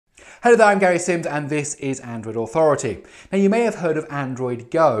Hello there, I'm Gary Sims and this is Android Authority. Now you may have heard of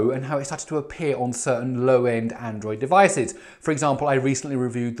Android Go and how it started to appear on certain low-end Android devices. For example, I recently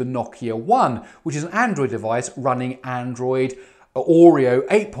reviewed the Nokia 1, which is an Android device running Android Oreo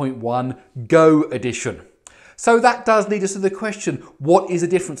 8.1 Go edition. So that does lead us to the question, what is the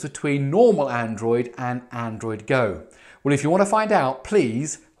difference between normal Android and Android Go? Well, if you want to find out,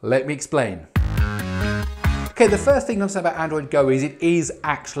 please let me explain. Okay, the first thing to understand about Android Go is it is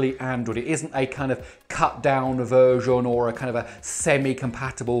actually Android. It isn't a kind of cut down version or a kind of a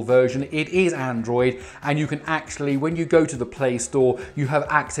semi-compatible version. It is Android, and you can actually, when you go to the Play Store, you have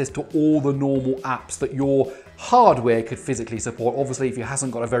access to all the normal apps that your hardware could physically support. Obviously, if it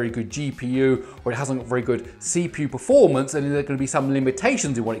hasn't got a very good GPU or it hasn't got very good CPU performance, then there are going to be some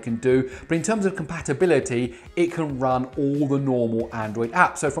limitations in what it can do. But in terms of compatibility, it can run all the normal Android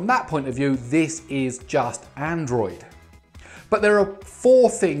apps. So from that point of view, this is just Android. But there are four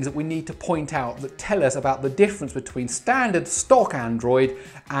things that we need to point out that tell us about the difference between standard stock Android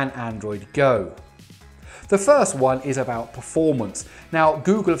and Android Go. The first one is about performance. Now,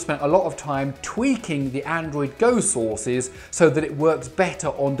 Google have spent a lot of time tweaking the Android Go sources so that it works better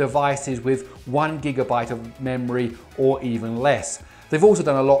on devices with 1 GB of memory or even less. They've also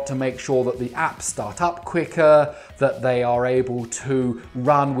done a lot to make sure that the apps start up quicker, that they are able to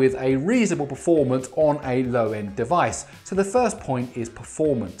run with a reasonable performance on a low-end device. So the first point is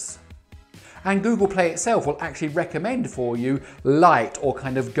performance. And Google Play itself will actually recommend for you light or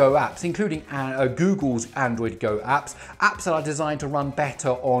kind of Go apps, including Google's Android Go apps that are designed to run better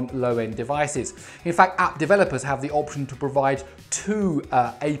on low-end devices. In fact, app developers have the option to provide two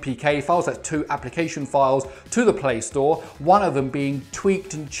APK files, that's two application files, to the Play Store, one of them being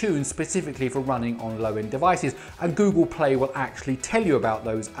tweaked and tuned specifically for running on low-end devices. And Google Play will actually tell you about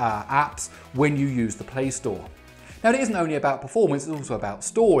those apps when you use the Play Store. Now, it isn't only about performance, it's also about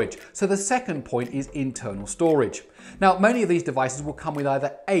storage. So the second point is internal storage. Now, many of these devices will come with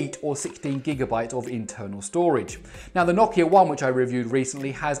either 8 or 16 GB of internal storage. Now, the Nokia 1, which I reviewed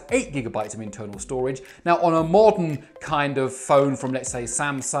recently, has 8 GB of internal storage. Now, on a modern kind of phone from, let's say,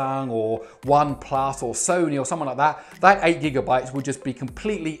 Samsung or OnePlus or Sony or someone like that, that 8 GB will just be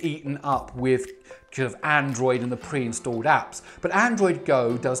completely eaten up with kind of Android and the pre-installed apps. But Android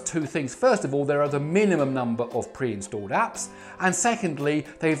Go does two things. First of all, there are the minimum number of pre-installed apps. And secondly,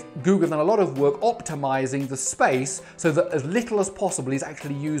 Google done a lot of work optimizing the space so that as little as possible is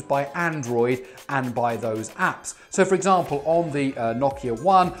actually used by Android and by those apps. So for example, on the Nokia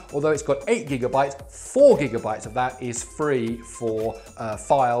 1, although it's got 8 GB, 4 GB of that is free for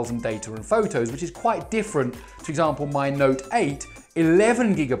files and data and photos, which is quite different. For example, my Note 8,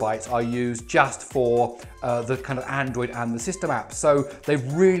 11 GB are used just for the kind of Android and the system apps. So they've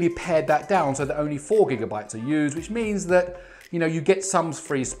really pared that down so that only 4 GB are used, which means that you get some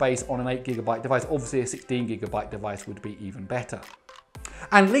free space on an 8 GB device. Obviously a 16 GB device would be even better.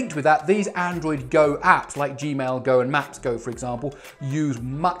 And linked with that, these Android Go apps like Gmail Go and Maps Go, for example, use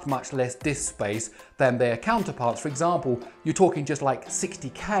much less disk space than their counterparts. For example, you're talking just like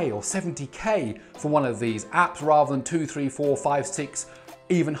 60K or 70K for one of these apps rather than 2, 3, 4, 5, 6,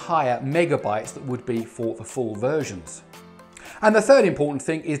 even higher megabytes that would be for the full versions. And the third important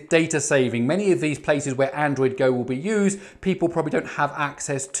thing is data saving. Many of these places where Android Go will be used, people probably don't have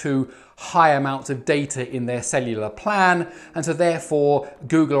access to high amounts of data in their cellular plan, and so therefore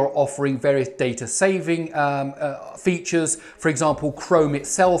Google are offering various data saving features. For example, Chrome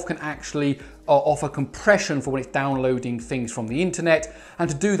itself can actually offer compression for when it's downloading things from the internet, and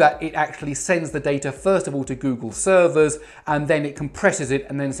to do that it actually sends the data first of all to Google servers, and then it compresses it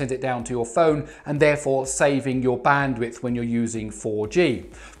and then sends it down to your phone, and therefore saving your bandwidth when you're using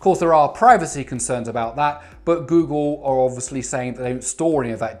 4G. Of course, there are privacy concerns about that, but Google are obviously saying that they don't store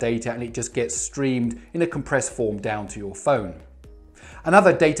any of that data and it just gets streamed in a compressed form down to your phone.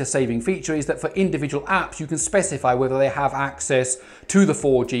 Another data saving feature is that for individual apps, you can specify whether they have access to the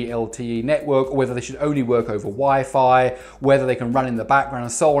 4G LTE network or whether they should only work over Wi-Fi, whether they can run in the background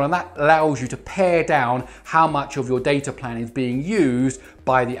and so on. And that allows you to pare down how much of your data plan is being used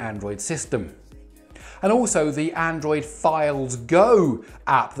by the Android system. And also the Android Files Go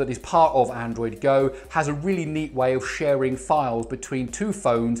app that is part of Android Go has a really neat way of sharing files between two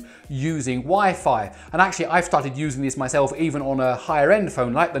phones using Wi-Fi. And actually I've started using this myself even on a higher end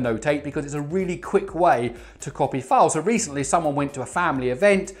phone like the Note 8 because it's a really quick way to copy files. So recently someone went to a family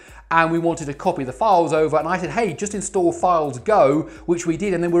event and we wanted to copy the files over, and I said, hey, just install Files Go, which we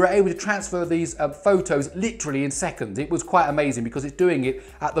did, and then we were able to transfer these photos literally in seconds. It was quite amazing because it's doing it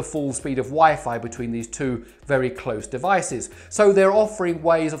at the full speed of Wi-Fi between these two very close devices. So they're offering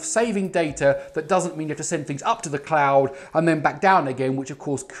ways of saving data that doesn't mean you have to send things up to the cloud and then back down again, which of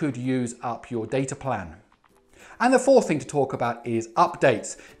course could use up your data plan. And the fourth thing to talk about is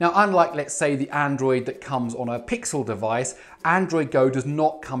updates. Now, unlike, let's say, the Android that comes on a Pixel device, Android Go does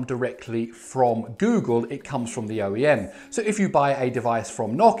not come directly from Google, it comes from the OEM. So if you buy a device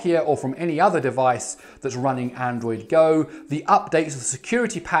from Nokia or from any other device that's running Android Go, the updates, the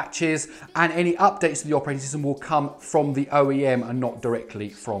security patches, and any updates to the operating system will come from the OEM and not directly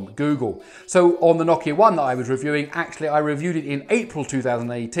from Google. So on the Nokia 1 that I was reviewing, actually I reviewed it in April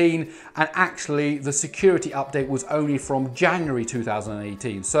 2018, and actually the security update was only from January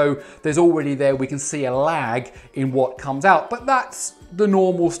 2018. So there's already there, we can see a lag in what comes out. But that's the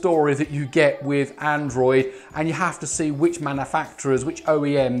normal story that you get with Android, and you have to see which manufacturers, which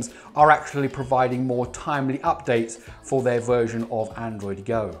OEMs are actually providing more timely updates for their version of Android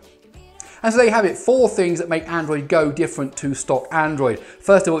Go. And so there you have it, 4 things that make Android Go different to stock Android.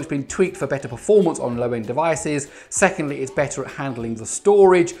 First of all, it's been tweaked for better performance on low-end devices. Secondly, it's better at handling the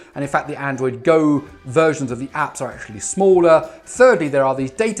storage, and in fact the Android Go versions of the apps are actually smaller. Thirdly, there are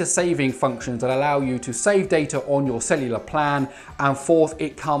these data saving functions that allow you to save data on your cellular plan. And fourth,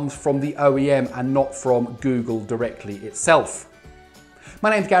 it comes from the OEM and not from Google directly itself.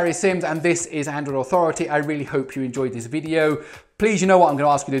 My name's Gary Sims and this is Android Authority. I really hope you enjoyed this video. Please, you know what I'm going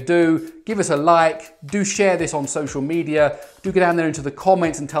to ask you to do. Give us a like, do share this on social media, do go down there into the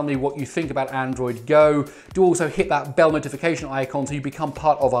comments and tell me what you think about Android Go. Do also hit that bell notification icon so you become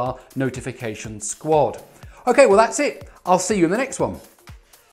part of our notification squad. Okay, well that's it. I'll see you in the next one.